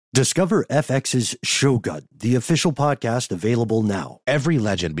Discover FX's Shogun, the official podcast available now. Every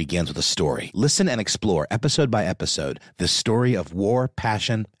legend begins with a story. Listen and explore episode by episode the story of war,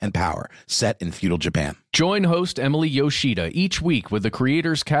 passion, and power set in feudal Japan. Join host Emily Yoshida each week with the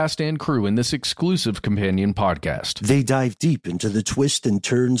creators, cast, and crew in this exclusive companion podcast. They dive deep into the twists and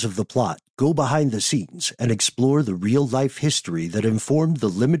turns of the plot, go behind the scenes, and explore the real-life history that informed the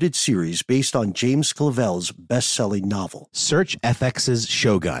limited series based on James Clavell's best-selling novel. Search FX's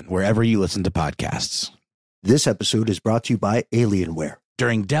Shogun wherever you listen to podcasts. This episode is brought to you by Alienware.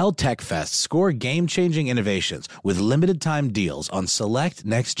 During Dell Tech Fest, score game-changing innovations with limited-time deals on select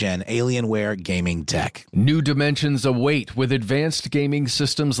next-gen Alienware gaming tech. New dimensions await with advanced gaming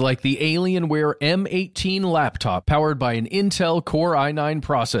systems like the Alienware M18 laptop powered by an Intel Core i9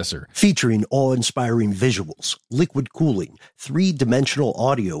 processor. Featuring awe-inspiring visuals, liquid cooling, three-dimensional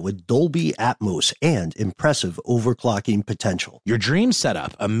audio with Dolby Atmos, and impressive overclocking potential. Your dream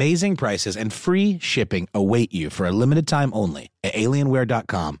setup, amazing prices, and free shipping await you for a limited time only at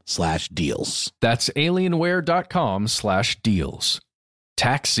alienware.com/deals. That's alienware.com/deals.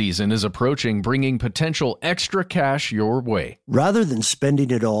 Tax season is approaching, bringing potential extra cash your way. Rather than spending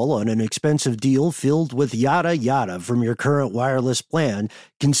it all on an expensive deal filled with yada yada from your current wireless plan,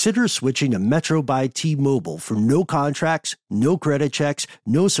 consider switching to Metro by T-Mobile for no contracts, no credit checks,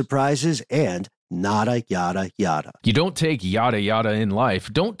 no surprises, and nada yada yada. You don't take yada yada in life.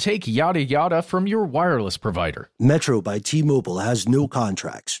 Don't take yada yada from your wireless provider. Metro by T-Mobile has no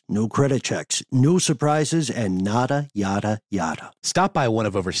contracts, no credit checks, no surprises, and nada yada yada. Stop by one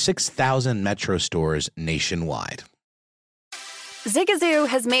of over 6,000 Metro stores nationwide. Zigazoo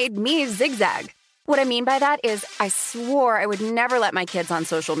has made me zigzag. What I mean by that is I swore I would never let my kids on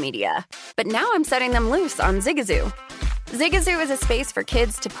social media, but now I'm setting them loose on Zigazoo. Zigazoo is a space for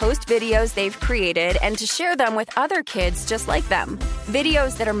kids to post videos they've created and to share them with other kids just like them.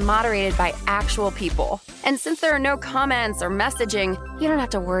 Videos that are moderated by actual people. And since there are no comments or messaging, you don't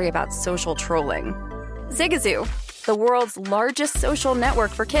have to worry about social trolling. Zigazoo, the world's largest social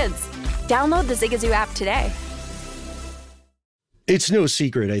network for kids. Download the Zigazoo app today. It's no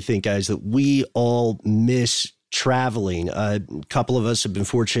secret, I think, guys, that we all miss traveling. A couple of us have been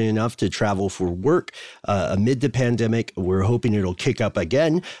fortunate enough to travel for work amid the pandemic. We're hoping it'll kick up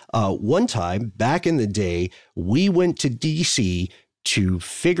again. One time back in the day, we went to DC to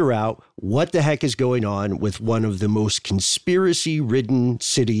figure out what the heck is going on with one of the most conspiracy-ridden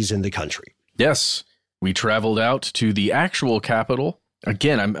cities in the country. Yes, we traveled out to the actual capital.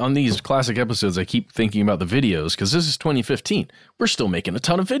 Again, I'm on these classic episodes. I keep thinking about the videos because this is 2015. We're still making a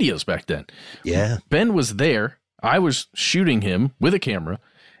ton of videos back then. Yeah. Ben was there. I was shooting him with a camera,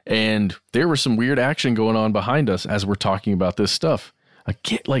 and there was some weird action going on behind us as we're talking about this stuff.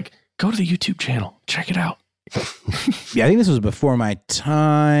 Go to the YouTube channel. Check it out. Yeah, I think this was before my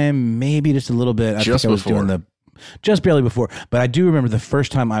time, maybe just a little bit. I think I was doing just barely before. But I do remember the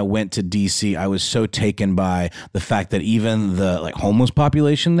first time I went to DC, I was so taken by the fact that even the homeless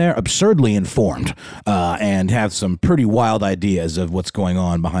population there, absurdly informed and have some pretty wild ideas of what's going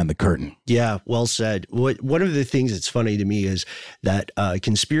on behind the curtain. Yeah, well said. One of the things that's funny to me is that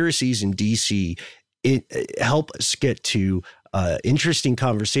conspiracies in DC help us get to interesting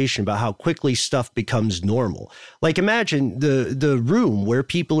conversation about how quickly stuff becomes normal. Like imagine the room where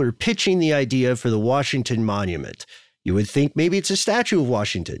people are pitching the idea for the Washington Monument. You would think maybe it's a statue of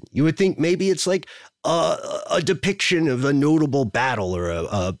Washington. You would think maybe it's like a depiction of a notable battle or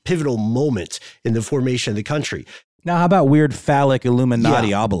a pivotal moment in the formation of the country. Now, how about weird phallic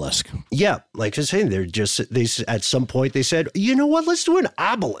Illuminati obelisk? Yeah, like I was saying, they at some point they said, you know what, let's do an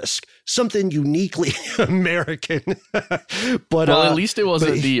obelisk, something uniquely American. But at least it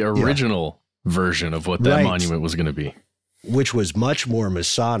wasn't the original version of what that monument was going to be, which was much more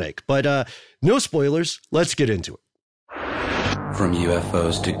Masonic. But no spoilers. Let's get into it. From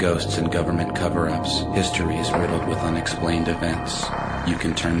UFOs to ghosts and government cover-ups, history is riddled with unexplained events. You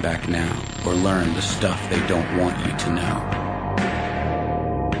can turn back now or learn the stuff they don't want you to know.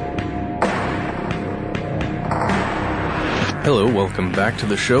 Hello, welcome back to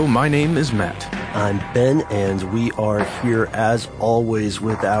the show. My name is Matt. I'm Ben, and we are here as always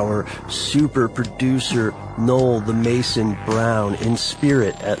with our super producer, Noel the Mason Brown, in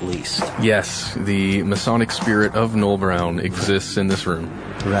spirit at least. Yes, the Masonic spirit of Noel Brown exists in this room.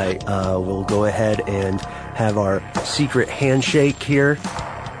 Right. We'll go ahead and have our secret handshake here.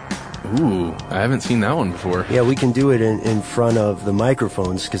 Ooh, I haven't seen that one before. Yeah, we can do it in front of the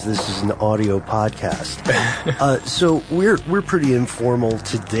microphones because this is an audio podcast. So we're pretty informal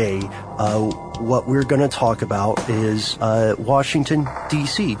today. What we're going to talk about is Washington,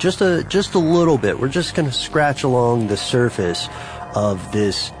 D.C. Just a little bit. We're just going to scratch along the surface of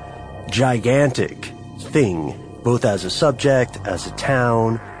this gigantic thing, both as a subject, as a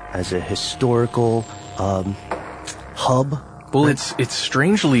town, as a historical hub. Well, it's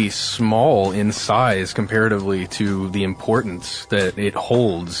strangely small in size comparatively to the importance that it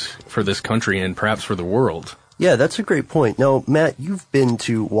holds for this country and perhaps for the world. Yeah, that's a great point. Now, Matt, you've been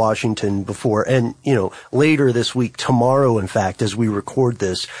to Washington before, and, later this week, tomorrow, in fact, as we record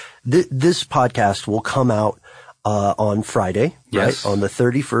this, this podcast will come out on Friday, yes, right? On the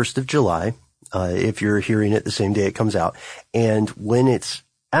 31st of July, if you're hearing it the same day it comes out. And when it's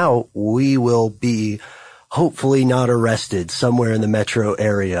out, we will be hopefully not arrested somewhere in the metro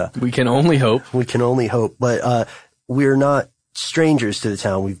area. We can only hope. We can only hope. But we're not strangers to the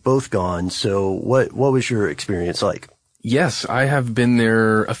town. We've both gone. So what was your experience like? Yes, I have been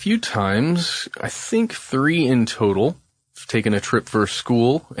there a few times. I think 3 in total. I've taken a trip for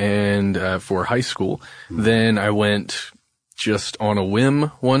school and for high school. Then I went just on a whim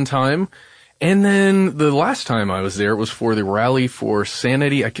one time. And then the last time I was there was for the Rally for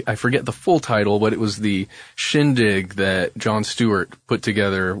Sanity. I forget the full title, but it was the shindig that Jon Stewart put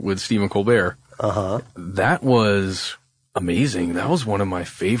together with Stephen Colbert. Uh-huh. That was amazing. That was one of my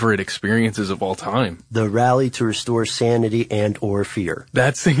favorite experiences of all time. The Rally to Restore Sanity and or Fear.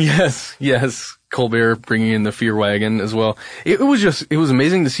 That's, yes. Colbert bringing in the fear wagon as well. It was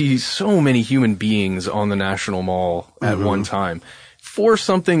amazing to see so many human beings on the National Mall at one time. For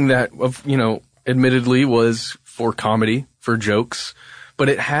something that, admittedly was for comedy, for jokes, but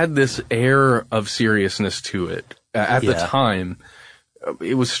it had this air of seriousness to it. At the time,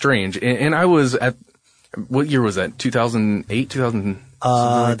 it was strange. And I was at, what year was that? 2008, 2000?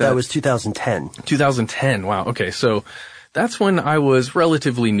 That was 2010. 2010, wow. Okay, so that's when I was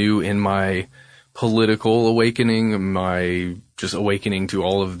relatively new in my political awakening, my just awakening to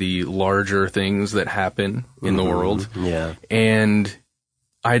all of the larger things that happen in the world. Yeah. And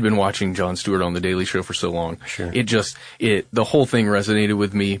I had been watching Jon Stewart on The Daily Show for so long. Sure. The whole thing resonated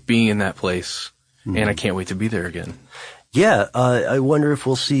with me being in that place, and I can't wait to be there again. Yeah, I wonder if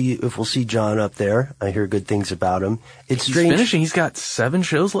we'll see Jon up there. I hear good things about him. It's strange. He's finishing. He's got 7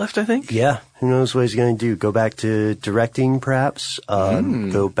 shows left, I think. Yeah, who knows what he's going to do? Go back to directing, perhaps.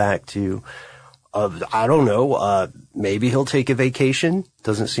 Go back to, I don't know. Maybe he'll take a vacation.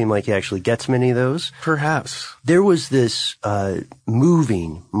 Doesn't seem like he actually gets many of those. Perhaps. There was this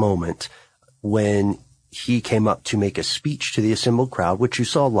moving moment when he came up to make a speech to the assembled crowd, which you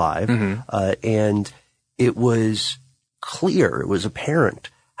saw live, and it was clear, it was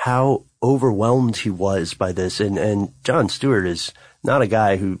apparent how overwhelmed he was by this. And Jon Stewart is not a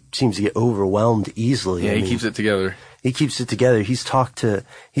guy who seems to get overwhelmed easily. Yeah, he keeps it together. He keeps it together. He's talked to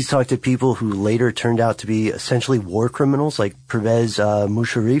people who later turned out to be essentially war criminals, like Pervez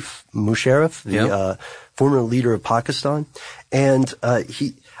Musharraf, the former leader of Pakistan. And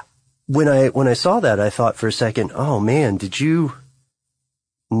when I saw that, I thought for a second, oh man, did you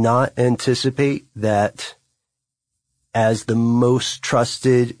not anticipate that as the most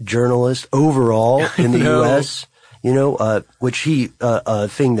trusted journalist overall in the U.S., which a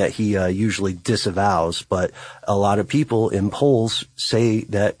thing that he usually disavows, but a lot of people in polls say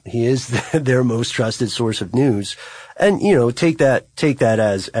that he is their most trusted source of news. And, take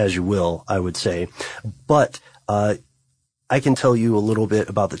that as you will, I would say. But, I can tell you a little bit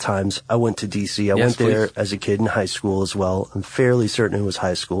about the times I went to DC. I went there as a kid in high school as well. I'm fairly certain it was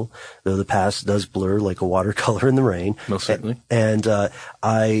high school, though the past does blur like a watercolor in the rain. Most certainly. And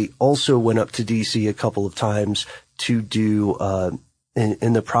I also went up to DC a couple of times to do,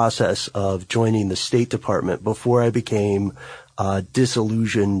 in the process of joining the State Department before I became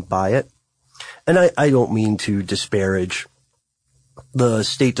disillusioned by it. And I don't mean to disparage the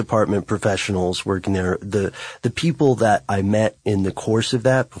State Department professionals working there. The people that I met in the course of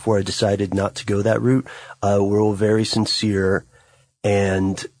that before I decided not to go that route, were all very sincere,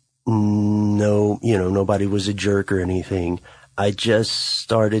 and nobody was a jerk or anything. I just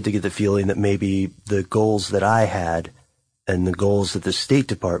started to get the feeling that maybe the goals that I had and the goals that the State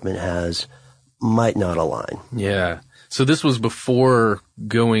Department has might not align. Yeah. So this was before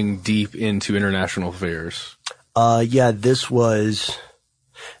going deep into international affairs. This was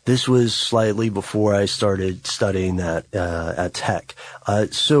slightly before I started studying that at Tech.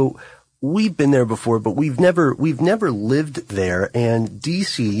 So we've been there before, but we've never lived there. And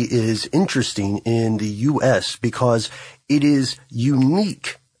DC is interesting in the U.S. because it is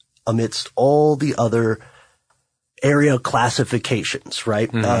unique amidst all the other area classifications, right?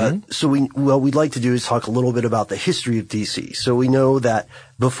 So what we'd like to do is talk a little bit about the history of DC. So we know that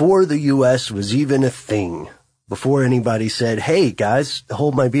before the U.S. was even a thing, before anybody said, hey guys,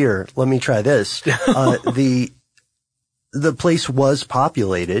 hold my beer, let me try this, the place was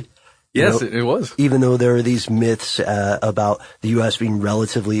populated Yes, it was. Even though there are these myths about the U.S. being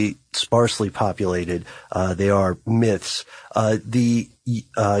relatively sparsely populated, they are myths. The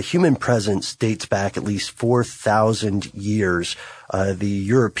human presence dates back at least 4,000 years. The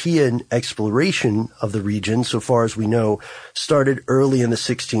European exploration of the region, so far as we know, started early in the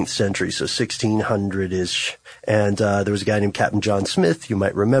 16th century, so 1600-ish. And there was a guy named Captain John Smith, you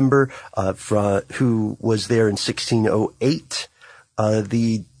might remember, who was there in 1608.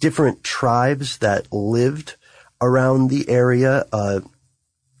 The different tribes that lived around the area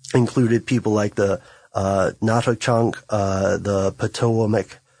included people like the Natauchunk, the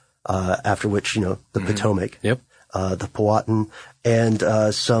Potomac, after which, the Potomac, the Powhatan, and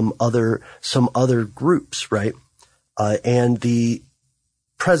some other groups, right? And the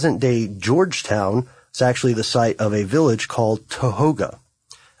present day Georgetown is actually the site of a village called Tohoga.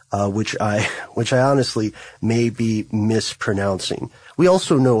 Which I honestly may be mispronouncing. We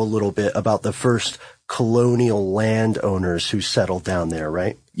also know a little bit about the first colonial landowners who settled down there,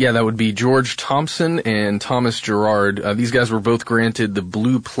 right? Yeah, that would be George Thompson and Thomas Gerard. These guys were both granted the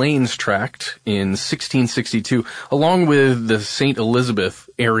Blue Plains Tract in 1662, along with the St. Elizabeth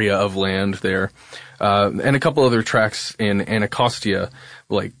area of land there, and a couple other tracts in Anacostia,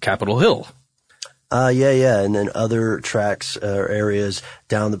 like Capitol Hill. Yeah. And then other tracts or areas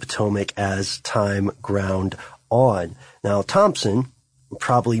down the Potomac as time ground on. Now, Thompson,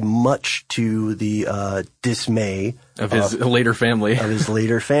 probably much to the dismay of his later family, of his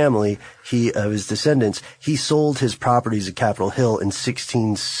descendants, he sold his properties at Capitol Hill in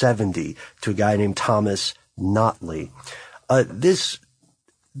 1670 to a guy named Thomas Notley. This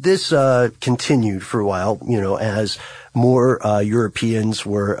continued for a while, as more Europeans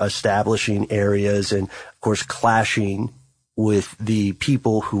were establishing areas and, of course, clashing with the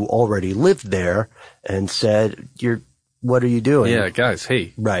people who already lived there and said, what are you doing? Yeah, guys,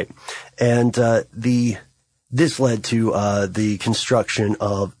 hey. Right. And this led to the construction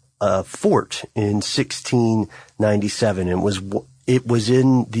of a fort in 1697. It was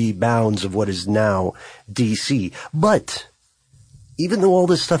in the bounds of what is now D.C. But even though all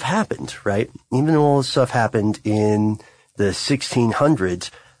this stuff happened, right? Even though all this stuff happened in the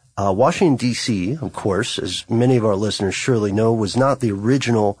 1600s, Washington, D.C., of course, as many of our listeners surely know, was not the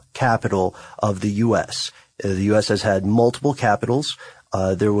original capital of the U.S. The U.S. has had multiple capitals.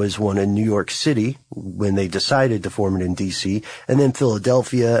 There was one in New York City when they decided to form it in D.C., and then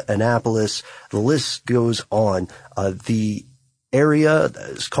Philadelphia, Annapolis, the list goes on. The area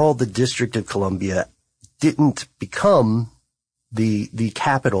is called the District of Columbia didn't become the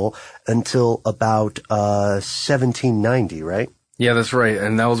capital until about 1790, right? Yeah, that's right.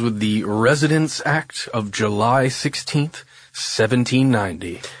 And that was with the Residence Act of July 16th,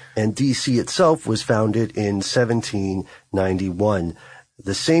 1790. And D.C. itself was founded in 1791,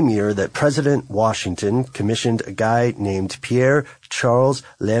 the same year that President Washington commissioned a guy named Pierre Charles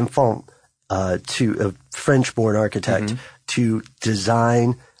L'Enfant, a French-born architect, to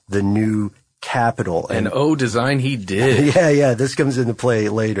design the new capital. And design he did. Yeah, this comes into play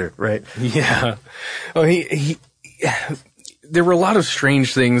later, right? Yeah. Oh, there were a lot of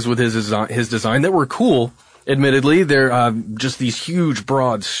strange things with his design that were cool. Admittedly, they're just these huge,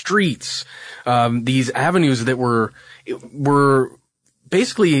 broad streets, these avenues that were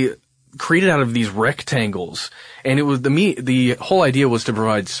basically created out of these rectangles, and it was the whole idea was to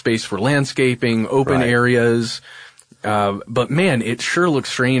provide space for landscaping, open areas. But man, it sure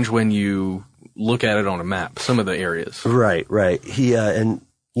looks strange when you look at it on a map. Some of the areas, right. He and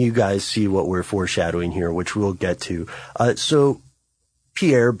you guys see what we're foreshadowing here, which we'll get to. So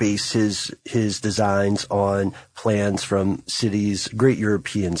Pierre based his designs on plans from cities, great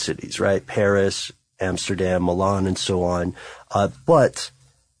European cities, right? Paris, Amsterdam, Milan, and so on. But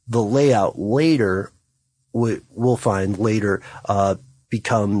the layout later, we'll find later,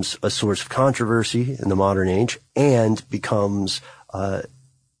 becomes a source of controversy in the modern age and becomes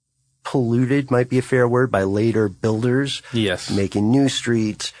polluted, might be a fair word, by later builders. Yes. Making new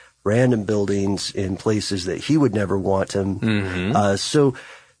streets, random buildings in places that he would never want them. So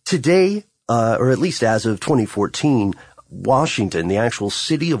today, or at least as of 2014, Washington, the actual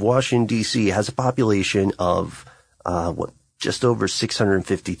city of Washington, D.C., has a population of, just over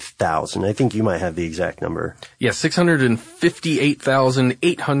 650,000. I think you might have the exact number. Yeah,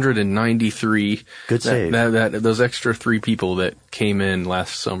 658,893. Good save. Those extra 3 people that came in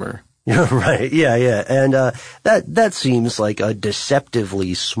last summer. Right. Yeah. And that seems like a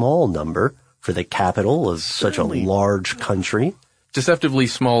deceptively small number for the capital of such a large country. deceptively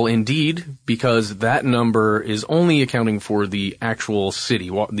small indeed, because that number is only accounting for the actual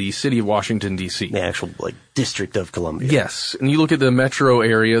city, the city of Washington, D.C. The actual, District of Columbia. Yes. And you look at the metro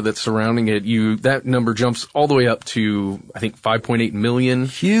area that's surrounding it, that number jumps all the way up to, I think, 5.8 million.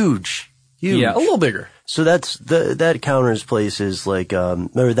 Huge. Yeah, a little bigger. So that counters places like,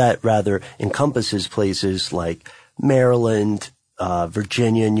 encompasses places like Maryland,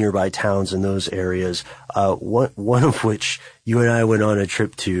 Virginia, nearby towns in those areas. One of which you and I went on a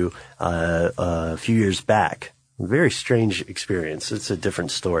trip to a few years back. Very strange experience. It's a different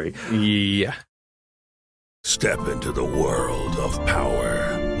story. Yeah. Step into the world of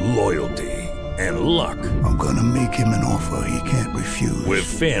power, loyalty, and luck. I'm gonna make him an offer he can't refuse. With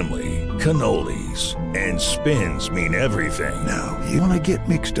family, cannolis, and spins mean everything. Now, you wanna get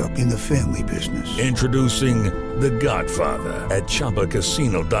mixed up in the family business. Introducing The Godfather at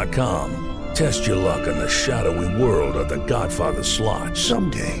ChumbaCasino.com. Test your luck in the shadowy world of The Godfather slot.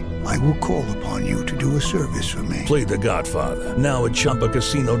 Someday, I will call upon you to do a service for me. Play The Godfather, now at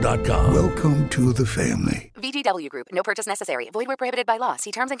ChumbaCasino.com. Welcome to the family. VGW Group. No purchase necessary. Void where prohibited by law.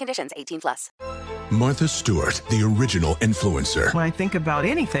 See terms and conditions. 18+. Martha Stewart, the original influencer. When I think about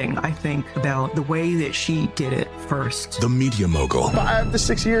anything, I think about the way that she did it first. The media mogul. 5 to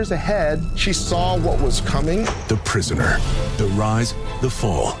 6 years ahead, she saw what was coming. The prisoner. The rise, the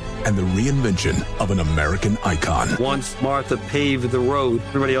fall, and the reinvention of an American icon. Once Martha paved the road,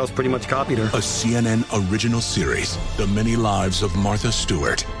 everybody else pretty much copied her. A CNN original series, The Many Lives of Martha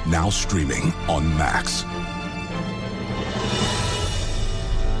Stewart, now streaming on Max.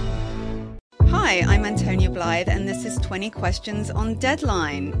 Hi, I'm Antonia Blythe, and this is 20 Questions on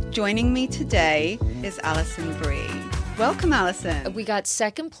Deadline. Joining me today is Alison Brie. Welcome, Alison. We got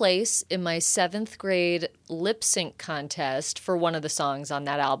second place in my 7th grade lip sync contest for one of the songs on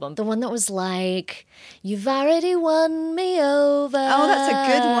that album. The one that was like, "You've already won me over." Oh, that's a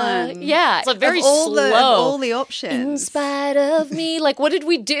good one. Yeah. It's like very slow. Of all the options. In spite of me. Like, what did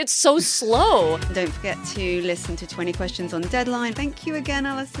we do? It's so slow. Don't forget to listen to 20 Questions on Deadline. Thank you again,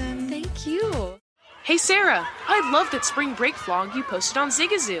 Alison. Thank you. Hey, Sarah, I love that spring break vlog you posted on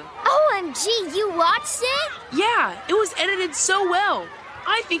Zigazoo. OMG, you watched it? Yeah, it was edited so well.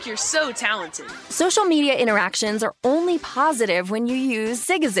 I think you're so talented. Social media interactions are only positive when you use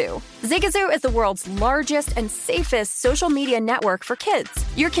Zigazoo. Zigazoo is the world's largest and safest social media network for kids.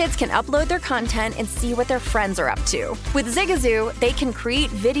 Your kids can upload their content and see what their friends are up to. With Zigazoo, they can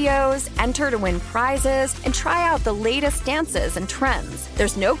create videos, enter to win prizes, and try out the latest dances and trends.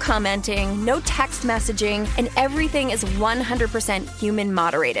 There's no commenting, no text messaging, and everything is 100% human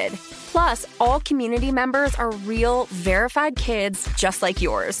moderated. Plus, all community members are real, verified kids just like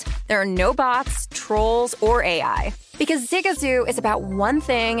yours. There are no bots, trolls, or AI. Because Zigazoo is about one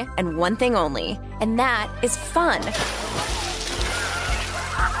thing and one thing only, and that is fun.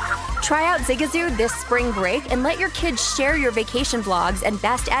 Try out Zigazoo this spring break and let your kids share your vacation vlogs and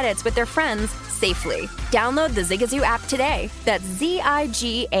best edits with their friends safely. Download the Zigazoo app today. That's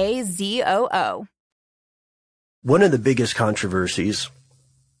Zigazoo. One of the biggest controversies,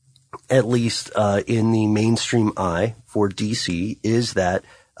 at least in the mainstream eye for DC, is that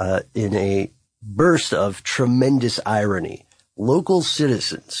in a burst of tremendous irony, local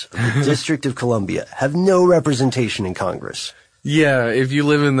citizens of the District of Columbia have no representation in Congress. Yeah, if you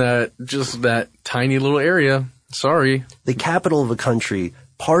live in that tiny little area, sorry. The capital of a country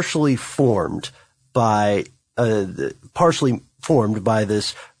partially formed by this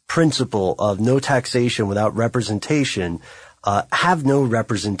principle of no taxation without representation, have no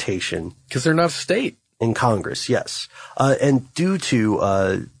representation because they're not a state in Congress. Yes, and due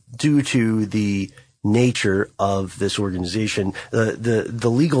to the nature of this organization,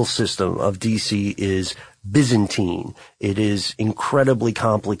 the legal system of DC is Byzantine. It is incredibly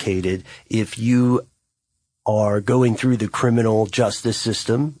complicated. If you are going through the criminal justice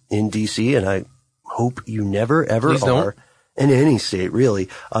system in DC, and I hope you never ever Please are in any state really,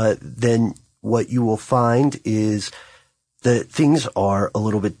 then what you will find is that things are a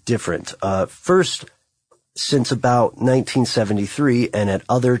little bit different. First, since about 1973 and at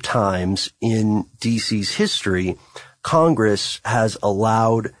other times in DC's history, Congress has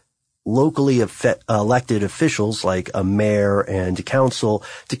allowed locally elected officials like a mayor and a council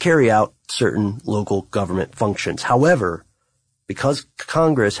to carry out certain local government functions. However, because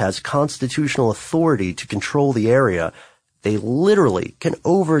Congress has constitutional authority to control the area, they literally can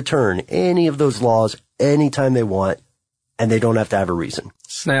overturn any of those laws anytime they want, and they don't have to have a reason.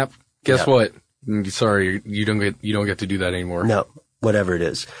 Snap. Guess what? Sorry, you don't get to do that anymore. No. whatever it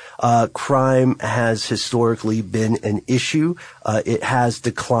is. Crime has historically been an issue. It has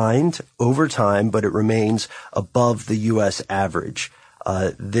declined over time, but it remains above the U.S. average.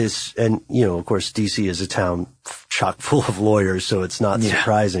 Of course, DC is a town chock full of lawyers, so it's not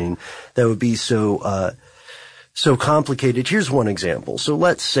surprising that would be so complicated. Here's one example. So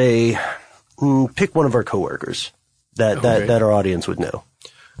let's say, pick one of our coworkers that our audience would know.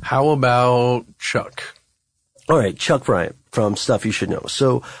 How about Chuck? All right, Chuck Bryant from Stuff You Should Know.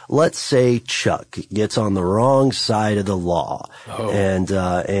 So let's say Chuck gets on the wrong side of the law,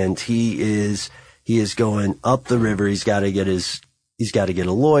 and he is going up the river. He's got to get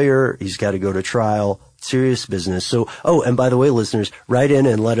a lawyer. He's got to go to trial. Serious business. So, and by the way, listeners, write in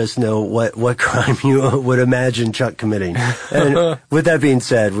and let us know what crime you would imagine Chuck committing. And with that being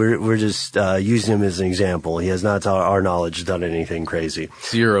said, we're just using him as an example. He has not, to our knowledge, done anything crazy.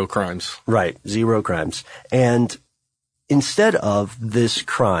 0 crimes. Right. 0 crimes. And instead of this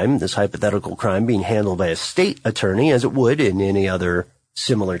crime, this hypothetical crime, being handled by a state attorney, as it would in any other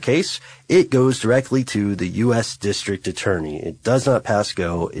similar case, it goes directly to the U.S. District Attorney. It does not pass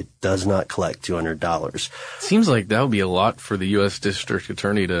go. It does not collect $200. Seems like that would be a lot for the U.S. District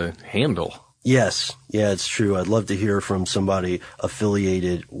Attorney to handle. Yes. Yeah, it's true. I'd love to hear from somebody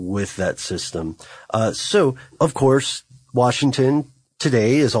affiliated with that system. So, of course, Washington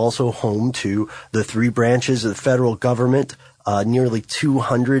today is also home to the 3 branches of the federal government, nearly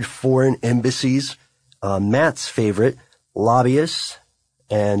 200 foreign embassies, Matt's favorite, lobbyists,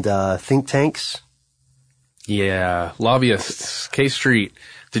 and think tanks. Yeah, lobbyists. K Street.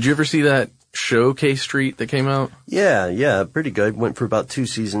 Did you ever see that show K Street that came out? Yeah, pretty good. Went for about 2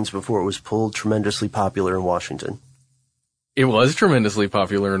 seasons before it was pulled. Tremendously popular in Washington. It was tremendously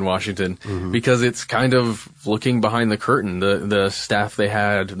popular in Washington because it's kind of looking behind the curtain. The staff they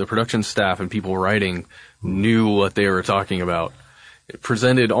had, the production staff and people writing knew what they were talking about. It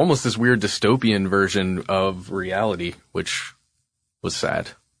presented almost this weird dystopian version of reality, which was sad.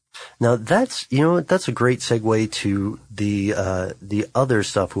 Now that's a great segue to the other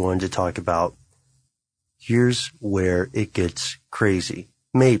stuff we wanted to talk about. Here's where it gets crazy.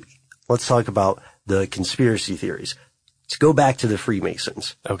 Maybe. Let's talk about the conspiracy theories. Let's go back to the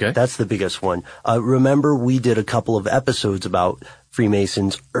Freemasons. Okay. That's the biggest one. Remember we did a couple of episodes about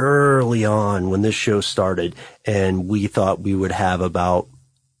Freemasons early on when this show started, and we thought we would have about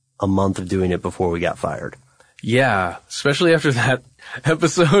a month of doing it before we got fired. Yeah, especially after that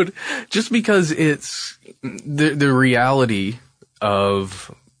episode, just because it's the reality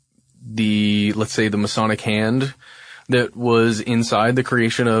of let's say the Masonic hand that was inside the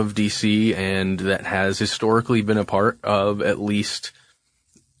creation of DC and that has historically been a part of at least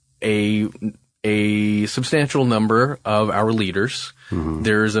a substantial number of our leaders.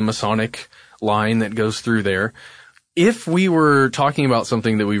 There's a Masonic line that goes through there. If we were talking about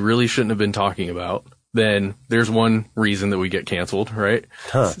something that we really shouldn't have been talking about, then there's one reason that we get canceled, right?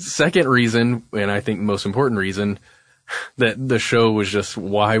 Second reason, and I think most important reason, that the show was just,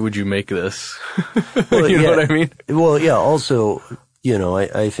 why would you make this? Well, you know what I mean? Well, yeah, also,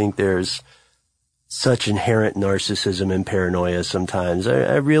 I think there's such inherent narcissism and paranoia sometimes.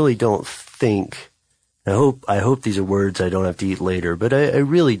 I really don't think, I hope these are words I don't have to eat later, but I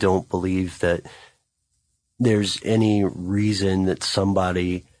really don't believe that there's any reason that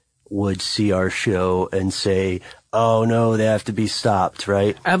somebody would see our show and say, oh no, they have to be stopped,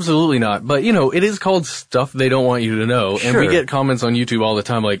 right? Absolutely not. But, it is called Stuff They Don't Want You to Know. Sure. And we get comments on YouTube all the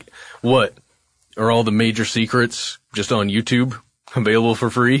time like, what? Are all the major secrets just on YouTube available for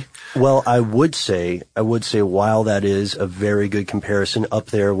free? Well, I would say while that is a very good comparison up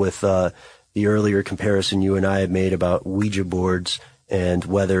there with the earlier comparison you and I had made about Ouija boards and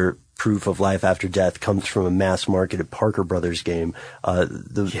whether proof of life after death comes from a mass-marketed Parker Brothers game.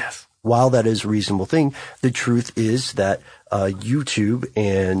 Yes. While that is a reasonable thing, the truth is that YouTube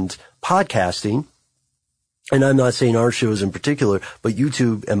and podcasting, and I'm not saying our shows in particular, but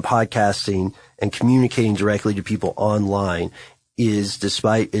YouTube and podcasting and communicating directly to people online is,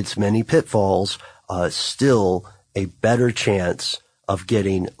 despite its many pitfalls, still a better chance of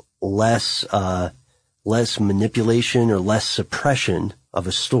getting less manipulation or less suppression of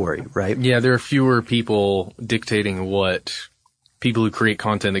a story, right? Yeah, there are fewer people dictating what people who create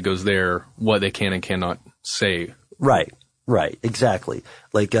content that goes there, what they can and cannot say. Right, exactly.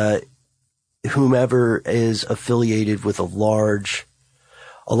 Like, whomever is affiliated with a large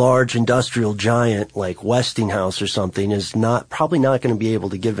industrial giant like Westinghouse or something is probably not going to be able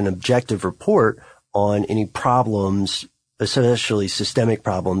to give an objective report on any problems, especially systemic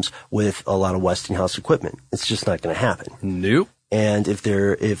problems with a lot of Westinghouse equipment. It's just not going to happen. Nope. And if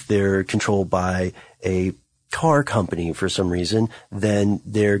they're controlled by a car company for some reason, then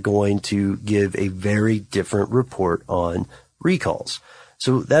they're going to give a very different report on recalls.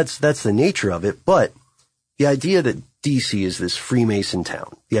 So that's the nature of it. But the idea that DC is this Freemason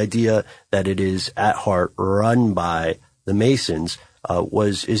town, the idea that it is at heart run by the Masons,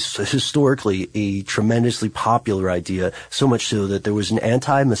 is historically a tremendously popular idea, so much so that there was an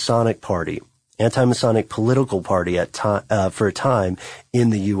anti-Masonic political party for a time in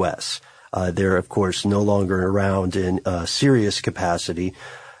the U.S. They're, of course, no longer around in serious capacity.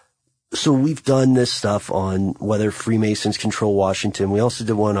 So we've done this stuff on whether Freemasons control Washington. We also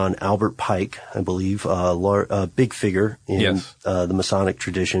did one on Albert Pike, I believe, a big figure in the Masonic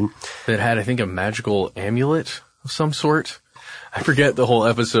tradition. That had, I think, a magical amulet of some sort. I forget the whole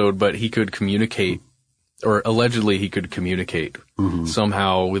episode, but he could communicate, or allegedly he could communicate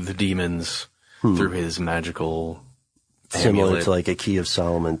somehow with the demons through his magical similar amulet. To like a Key of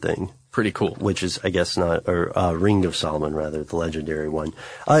Solomon thing. Pretty cool. Which is, I guess, not, or Ring of Solomon, rather, the legendary one.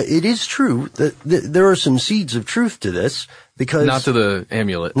 It is true that there are some seeds of truth to this, because... Not to the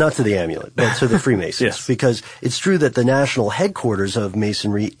amulet. Not to the amulet, but to the Freemasons. Yes. Because it's true that the national headquarters of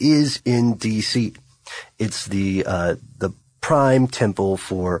Masonry is in D.C. It's the prime temple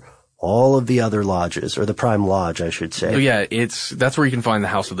for all of the other lodges, or the prime lodge, I should say. Oh, yeah, that's where you can find the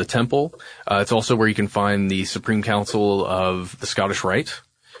House of the Temple. It's also where you can find the Supreme Council of the Scottish Rite.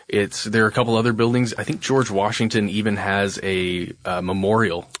 There are a couple other buildings. I think George Washington even has a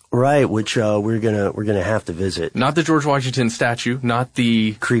memorial. Right, which we're gonna have to visit. Not the George Washington statue, not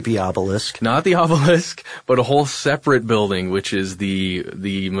the creepy obelisk. Not the obelisk, but a whole separate building, which is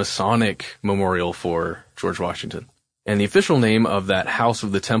the Masonic memorial for George Washington. And the official name of that House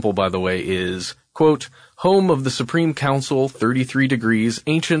of the Temple, by the way, is, quote, Home of the Supreme Council, 33 Degrees,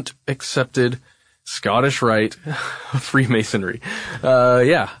 Ancient Accepted Scottish Rite, Freemasonry.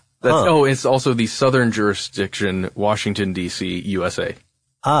 It's also the Southern Jurisdiction, Washington, D.C., USA.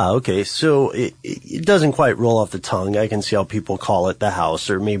 Ah, okay. So it doesn't quite roll off the tongue. I can see how people call it the house,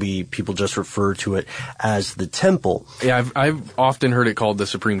 or maybe people just refer to it as the temple. Yeah, I've often heard it called the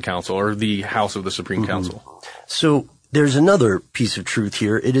Supreme Council, or the House of the Supreme Council. So there's another piece of truth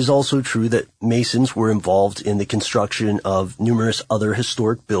here. It is also true that Masons were involved in the construction of numerous other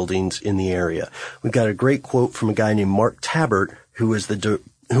historic buildings in the area. We've got a great quote from a guy named Mark Tabbert, who was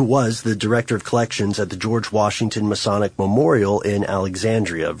the director of collections at the George Washington Masonic Memorial in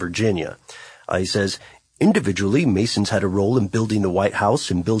Alexandria, Virginia. He says, individually, Masons had a role in building the White House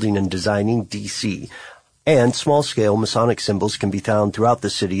and building and designing D.C., and small-scale Masonic symbols can be found throughout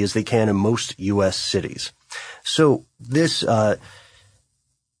the city as they can in most U.S. cities. So this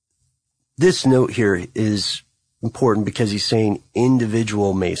note here is important because he's saying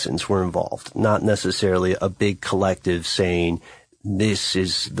individual Masons were involved, not necessarily a big collective saying, this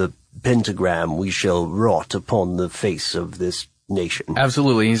is the pentagram we shall wrought upon the face of this nation.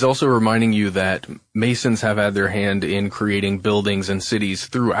 Absolutely. He's also reminding you that Masons have had their hand in creating buildings and cities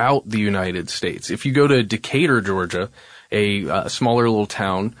throughout the United States. If you go to Decatur, Georgia, a smaller little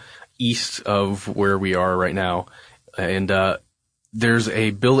town east of where we are right now, and there's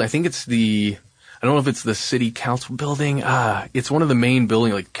a building, I think it's I don't know if it's the city council building. It's one of the main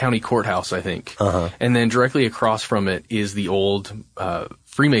buildings, like county courthouse, I think. And then directly across from it is the old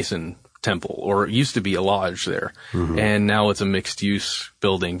Freemason temple, or it used to be a lodge there. And now it's a mixed use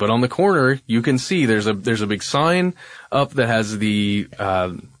building. But on the corner, you can see there's a big sign up that has the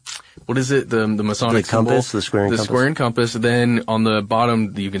what is it? The Masonic compass, symbol, the square and the compass. Square and compass. Then on the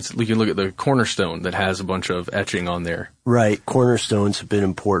bottom, you can look at the cornerstone that has a bunch of etching on there. Right, cornerstones have been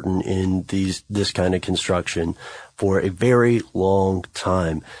important in this kind of construction for a very long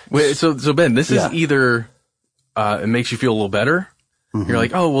time. Wait, so Ben, this is either it makes you feel a little better. You're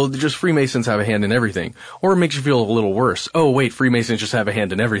like, oh, well, just Freemasons have a hand in everything. Or it makes you feel a little worse. Oh, wait, Freemasons just have a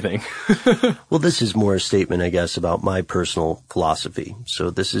hand in everything. Well, this is more a statement, I guess, about my personal philosophy. So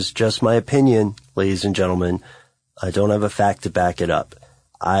this is just my opinion, ladies and gentlemen. I don't have a fact to back it up.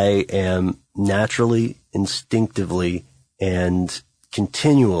 I am naturally, instinctively, and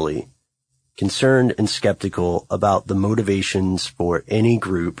continually concerned and skeptical about the motivations for any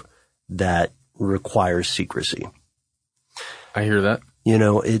group that requires secrecy. I hear that. You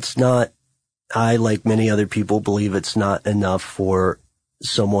know, it's not, I, like many other people, believe it's not enough for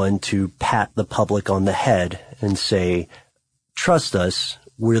someone to pat the public on the head and say, trust us,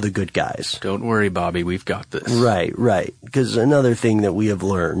 we're the good guys. Don't worry, Bobby, we've got this. Right. Because another thing that we have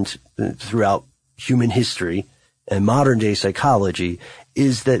learned throughout human history and modern day psychology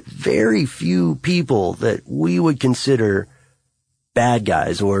is that very few people that we would consider bad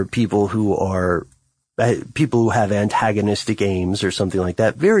guys or people who are people who have antagonistic aims or something like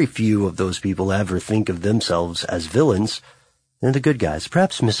that, very few of those people ever think of themselves as villains. They're the good guys,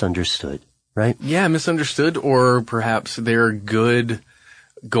 perhaps misunderstood, right? Yeah, misunderstood, or perhaps their good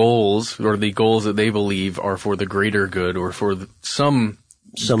goals, or the goals that they believe are for the greater good, or for some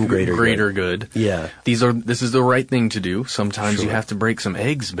greater good. Yeah. This is the right thing to do. Sometimes you have to break some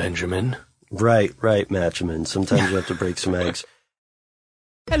eggs, Benjamin. Right, Matchaman. Sometimes you have to break some eggs.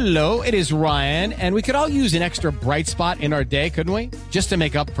 Hello, it is Ryan, and we could all use an extra bright spot in our day, couldn't we? Just to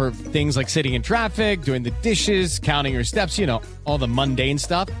make up for things like sitting in traffic, doing the dishes, counting your steps, all the mundane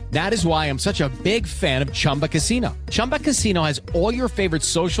stuff. That is why I'm such a big fan of Chumba Casino. Chumba Casino has all your favorite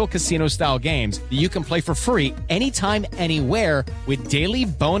social casino-style games that you can play for free anytime, anywhere with daily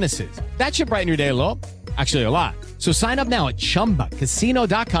bonuses. That should brighten your day a little. Actually, a lot. So sign up now at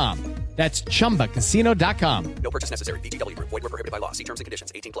ChumbaCasino.com. That's ChumbaCasino.com. No purchase necessary. VGW Group. Void where prohibited by law. See terms and conditions.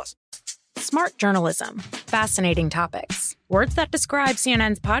 18+. Smart journalism. Fascinating topics. Words that describe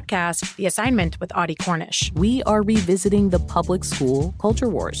CNN's podcast, The Assignment with Audie Cornish. We are revisiting the public school culture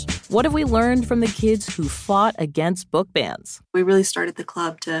wars. What have we learned from the kids who fought against book bans? We really started the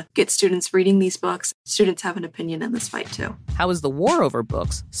club to get students reading these books. Students have an opinion in this fight, too. How has the war over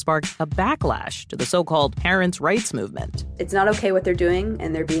books sparked a backlash to the so-called parents' rights movement? It's not okay what they're doing,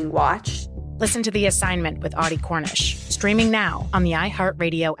 and they're being watched. Listen to The Assignment with Audie Cornish. Streaming now on the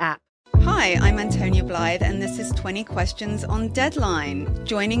iHeartRadio app. Hi, I'm Antonia Blythe, and this is 20 Questions on Deadline.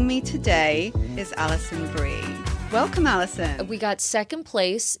 Joining me today is Alison Brie. Welcome, Alison. We got second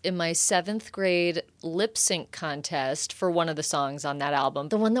place in my 7th grade lip sync contest for one of the songs on that album.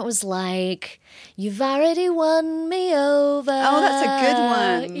 The one that was like, "You've already won me over." Oh, that's a good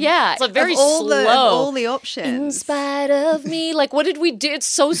one. Yeah. It's very slow. Of all the options. In spite of me. Like, what did we do? It's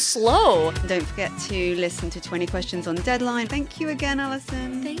so slow. Don't forget to listen to 20 Questions on Deadline. Thank you again,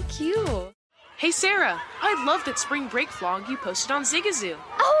 Alison. Thank you. Hey, Sarah, I love that spring break vlog you posted on Zigazoo.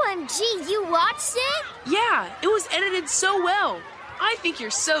 OMG, you watched it? Yeah, it was edited so well. I think you're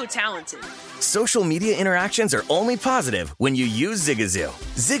so talented. Social media interactions are only positive when you use Zigazoo.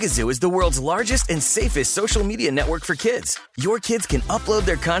 Zigazoo is the world's largest and safest social media network for kids. Your kids can upload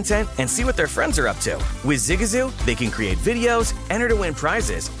their content and see what their friends are up to. With Zigazoo, they can create videos, enter to win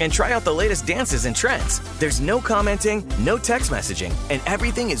prizes, and try out the latest dances and trends. There's no commenting, no text messaging, and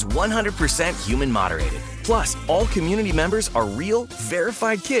everything is 100% human moderated. Plus, all community members are real,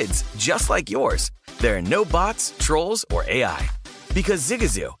 verified kids just like yours. There are no bots, trolls, or AI. Because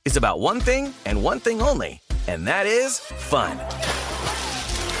Zigazoo is about one thing and one thing only, and that is fun.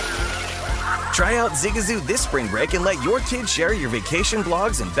 Try out Zigazoo this spring break and let your kids share your vacation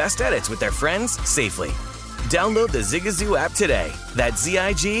blogs and best edits with their friends safely. Download the Zigazoo app today. That's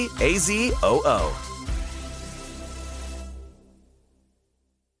Zigazoo.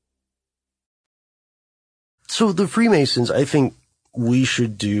 So the Freemasons, I think we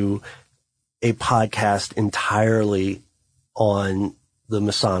should do a podcast entirely on the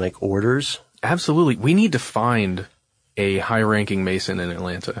Masonic orders. Absolutely. We need to find a high-ranking Mason in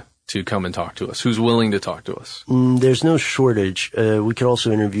Atlanta to come and talk to us, who's willing to talk to us. There's no shortage. We could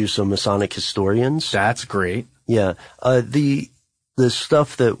also interview some Masonic historians. That's great. Yeah. The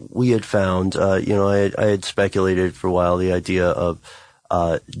stuff that we had found, I had speculated for a while the idea of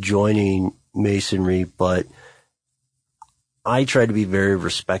joining Masonry, but I try to be very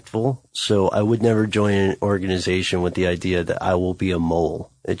respectful, so I would never join an organization with the idea that I will be a mole.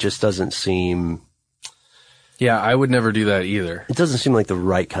 It just doesn't seem... Yeah, I would never do that either. It doesn't seem like the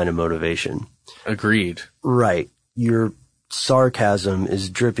right kind of motivation. Agreed. Right. Your sarcasm is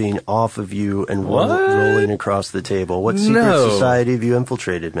dripping off of you and rolling across the table. What secret society have you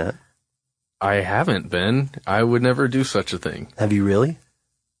infiltrated, Matt? I haven't been. I would never do such a thing. Have you really?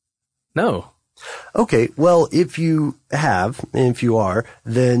 No. Okay, well, if you have, and if you are,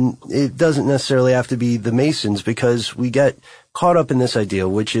 then it doesn't necessarily have to be the Masons, because we get caught up in this idea,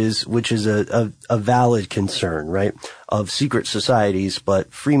 which is a valid concern, right, of secret societies,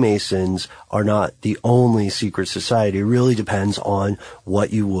 but Freemasons are not the only secret society. It really depends on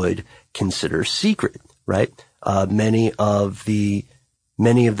what you would consider secret, right? Many of the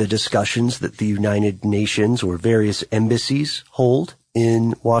discussions that the United Nations or various embassies hold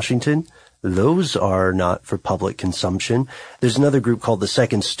in Washington, those are not for public consumption. There's another group called the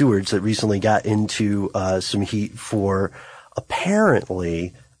Second Stewards that recently got into some heat for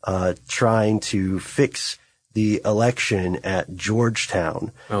apparently trying to fix the election at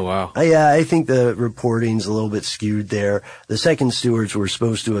Georgetown. Oh, wow. Yeah, I think the reporting's a little bit skewed there. The Second Stewards were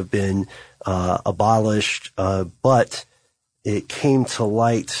supposed to have been abolished, but it came to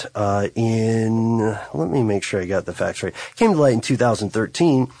light let me make sure I got the facts right. It came to light in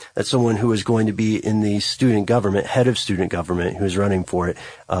 2013 that someone who was going to be in the student government, head of student government, who was running for it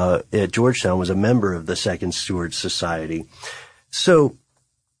at Georgetown, was a member of the Second Steward Society. So,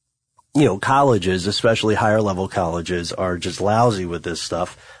 colleges, especially higher level colleges, are just lousy with this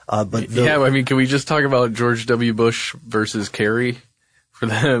stuff. Can we just talk about George W. Bush versus Kerry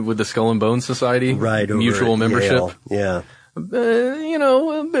with the Skull and Bones Society? Right. Mutual membership. Yale. Yeah.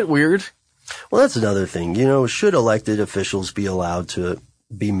 A bit weird. Well, that's another thing. Should elected officials be allowed to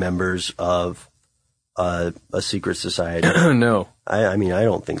be members of a secret society? No. I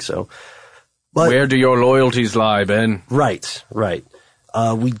don't think so. But where do your loyalties lie, Ben? Right.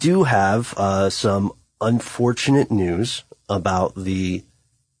 We do have some unfortunate news about the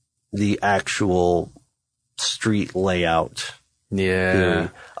actual street layout. Yeah.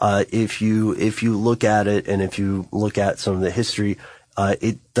 If you look at it, and if you look at some of the history,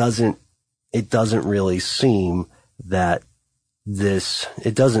 it doesn't really seem that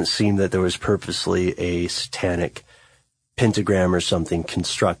there was purposely a satanic pentagram or something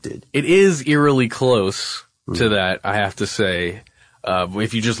constructed. It is eerily close to that, I have to say.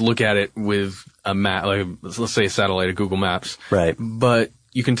 If you just look at it with a map, like let's say a satellite of Google Maps. Right. But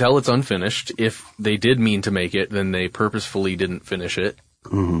you can tell it's unfinished. If they did mean to make it, then they purposefully didn't finish it.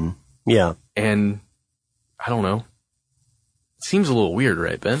 Mm-hmm. Yeah. And I don't know. It seems a little weird,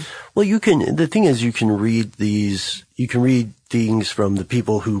 right, Ben? Well, the thing is, you can read things from the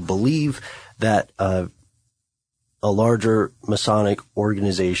people who believe that, a larger Masonic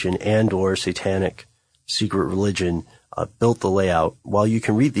organization and or satanic secret religion built the layout. While you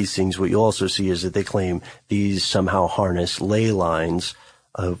can read these things, what you also see is that they claim these somehow harness ley lines.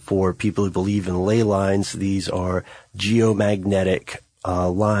 For people who believe in ley lines, these are geomagnetic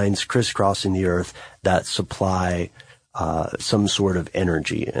lines crisscrossing the earth that supply some sort of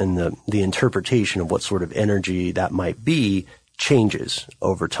energy. And the interpretation of what sort of energy that might be changes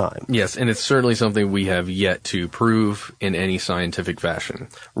over time. Yes, and it's certainly something we have yet to prove in any scientific fashion.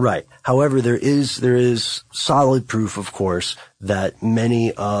 Right. However, there is solid proof, of course, that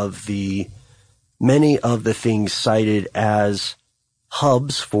many of the things cited as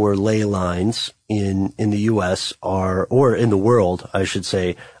hubs for ley lines in the U.S. or in the world, I should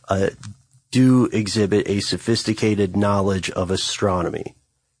say, do exhibit a sophisticated knowledge of astronomy.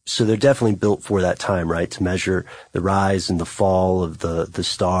 So they're definitely built for that time, right? To measure the rise and the fall of the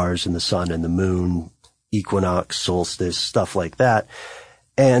stars and the sun and the moon, equinox, solstice, stuff like that.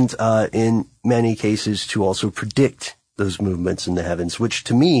 And in many cases to also predict those movements in the heavens, which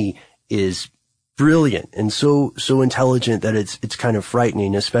to me is brilliant and so intelligent that it's kind of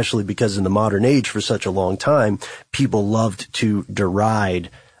frightening, especially because in the modern age for such a long time, people loved to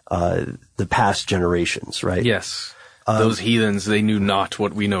deride the past generations, right? Yes. Those heathens, they knew not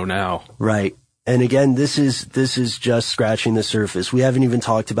what we know now. Right. And again, this is just scratching the surface. We haven't even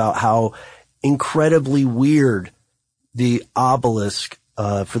talked about how incredibly weird the obelisk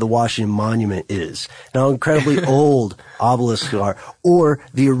for the Washington Monument is, and how incredibly old obelisks are, or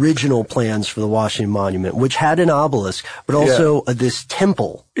the original plans for the Washington Monument, which had an obelisk, but also this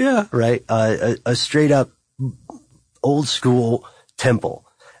temple. Yeah. Right? A straight up old school temple.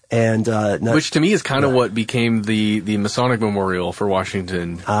 And, which to me is kind of what became the Masonic Memorial for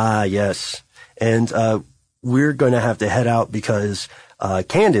Washington. Ah, yes. And, we're going to have to head out because,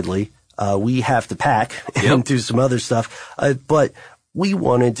 candidly, we have to pack and do some other stuff. But we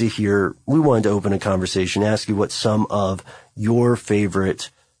wanted to open a conversation, ask you what some of your favorite,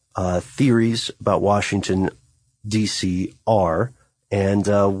 theories about Washington, D.C. are, and,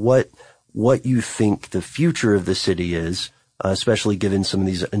 what you think the future of the city is. Especially given some of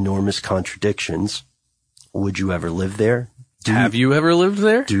these enormous contradictions. Would you ever live there? Have you ever lived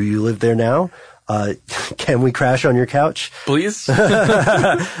there? Do you live there now? Can we crash on your couch? Please?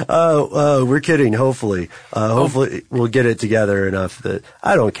 We're kidding, hopefully. Hopefully we'll get it together enough that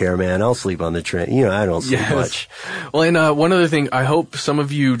I don't care, man. I'll sleep on the train. I don't sleep much. Well, and one other thing, I hope some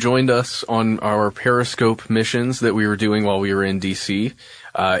of you joined us on our Periscope missions that we were doing while we were in DC.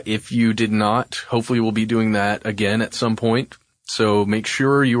 If you did not, hopefully we'll be doing that again at some point. So make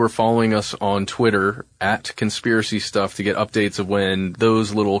sure you are following us on Twitter at Conspiracy Stuff to get updates of when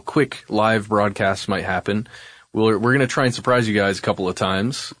those little quick live broadcasts might happen. We're going to try and surprise you guys a couple of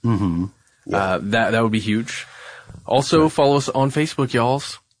times. Mm-hmm. Yeah. That would be huge. Also follow us on Facebook,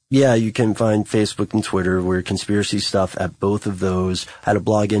 y'alls. Yeah, you can find Facebook and Twitter. We're Conspiracy Stuff at both of those. I had a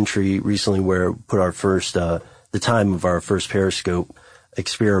blog entry recently where we put our first, the time of our first Periscope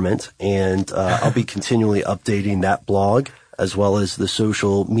experiment, and I'll be continually updating that blog as well as the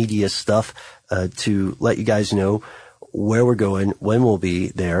social media stuff to let you guys know where we're going, when we'll be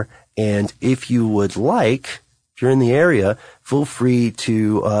there. And if you would like, if you're in the area, feel free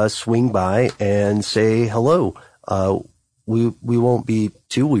to swing by and say hello. We won't be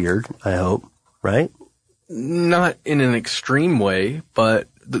too weird, I hope, right? Not in an extreme way, but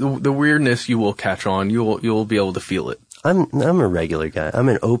the weirdness you will catch on. You'll be able to feel it. I'm a regular guy. I'm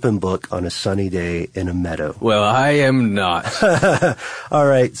an open book on a sunny day in a meadow. Well, I am not. All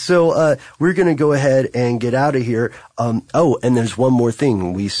right. So, we're going to go ahead and get out of here. And there's one more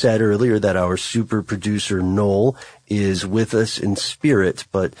thing. We said earlier that our super producer, Noel, is with us in spirit,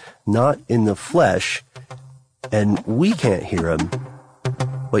 but not in the flesh. And we can't hear him,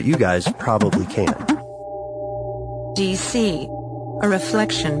 but you guys probably can. DC. A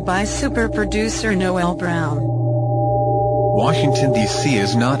reflection by super producer Noel Brown. Washington, D.C.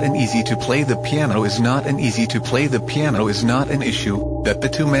 is not an easy to play the piano is not an easy to play the piano is not an issue. That the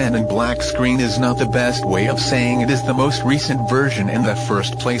 2-man in black screen is not the best way of saying it is the most recent version in the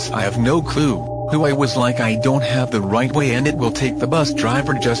first place. I have no clue who I was like I don't have the right way and it will take the bus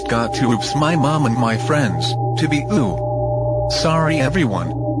driver just got to oops my mom and my friends to be ooh. Sorry everyone.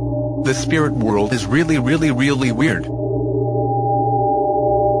 The spirit world is really really really weird.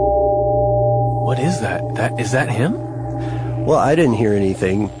 What is that? Is that him? Well, I didn't hear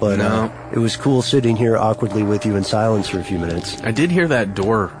anything, but no. It was cool sitting here awkwardly with you in silence for a few minutes. I did hear that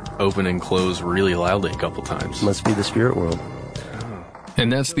door open and close really loudly a couple times. Must be the spirit world.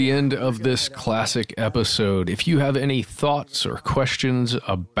 And that's the end of this classic episode. If you have any thoughts or questions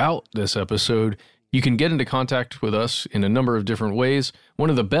about this episode, you can get into contact with us in a number of different ways.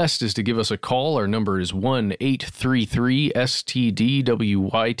 One of the best is to give us a call. Our number is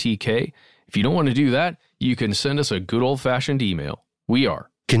 1-833-STDWYTK. If you don't want to do that, you can send us a good old-fashioned email. We are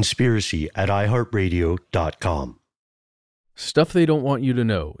conspiracy@iheartradio.com. Stuff They Don't Want You to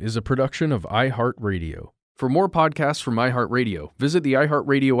Know is a production of iHeartRadio. For more podcasts from iHeartRadio, visit the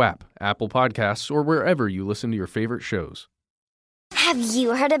iHeartRadio app, Apple Podcasts, or wherever you listen to your favorite shows. Have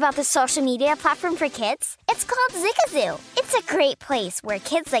you heard about the social media platform for kids? It's called Zigazoo. It's a great place where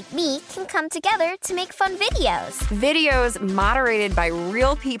kids like me can come together to make fun videos. Videos moderated by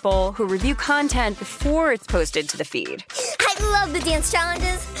real people who review content before it's posted to the feed. I love the dance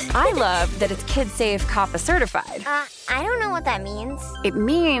challenges. I love that it's Kid Safe COPPA certified. I don't know what that means. It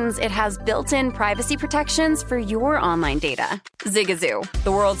means it has built-in privacy protections for your online data. Zigazoo,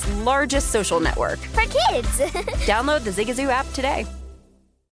 the world's largest social network. For kids. Download the Zigazoo app today.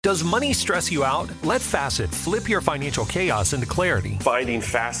 Does money stress you out? Let Facet flip your financial chaos into clarity. Finding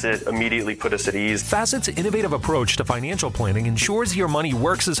Facet immediately put us at ease. Facet's innovative approach to financial planning ensures your money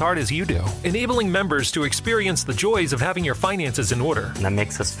works as hard as you do, enabling members to experience the joys of having your finances in order. And that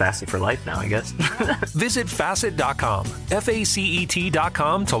makes us Facet for life now, I guess. Visit Facet.com,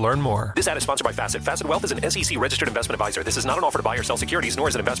 FACET.com to learn more. This ad is sponsored by Facet. Facet Wealth is an SEC registered investment advisor. This is not an offer to buy or sell securities, nor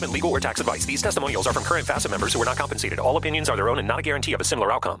is it investment, legal, or tax advice. These testimonials are from current Facet members who are not compensated. All opinions are their own and not a guarantee of a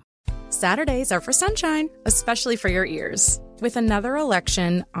similar outcome. Saturdays are for sunshine, especially for your ears. With another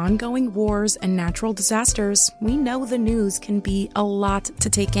election, ongoing wars, and natural disasters, we know the news can be a lot to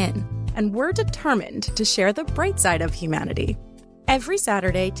take in. And we're determined to share the bright side of humanity. Every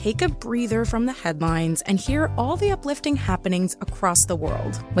Saturday, take a breather from the headlines and hear all the uplifting happenings across the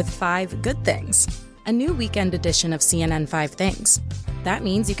world with 5 Good Things, a new weekend edition of CNN 5 Things. That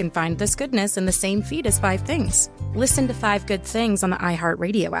means you can find this goodness in the same feed as 5 Things. Listen to 5 Good Things on the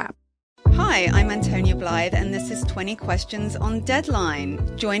iHeartRadio app. Hi, I'm Antonia Blythe, and this is 20 Questions on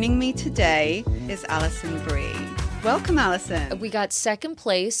Deadline. Joining me today is Alison Brie. Welcome, Alison. We got second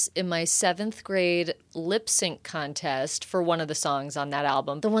place in my 7th grade lip sync contest for one of the songs on that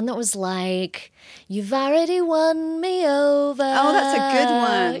album. The one that was like, "You've already won me over." Oh, that's a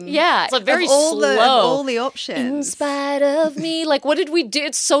good one. Yeah. It's very slow. All the options. In spite of me. Like, what did we do?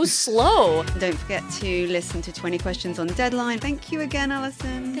 It's so slow. Don't forget to listen to 20 Questions on Deadline. Thank you again,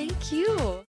 Alison. Thank you.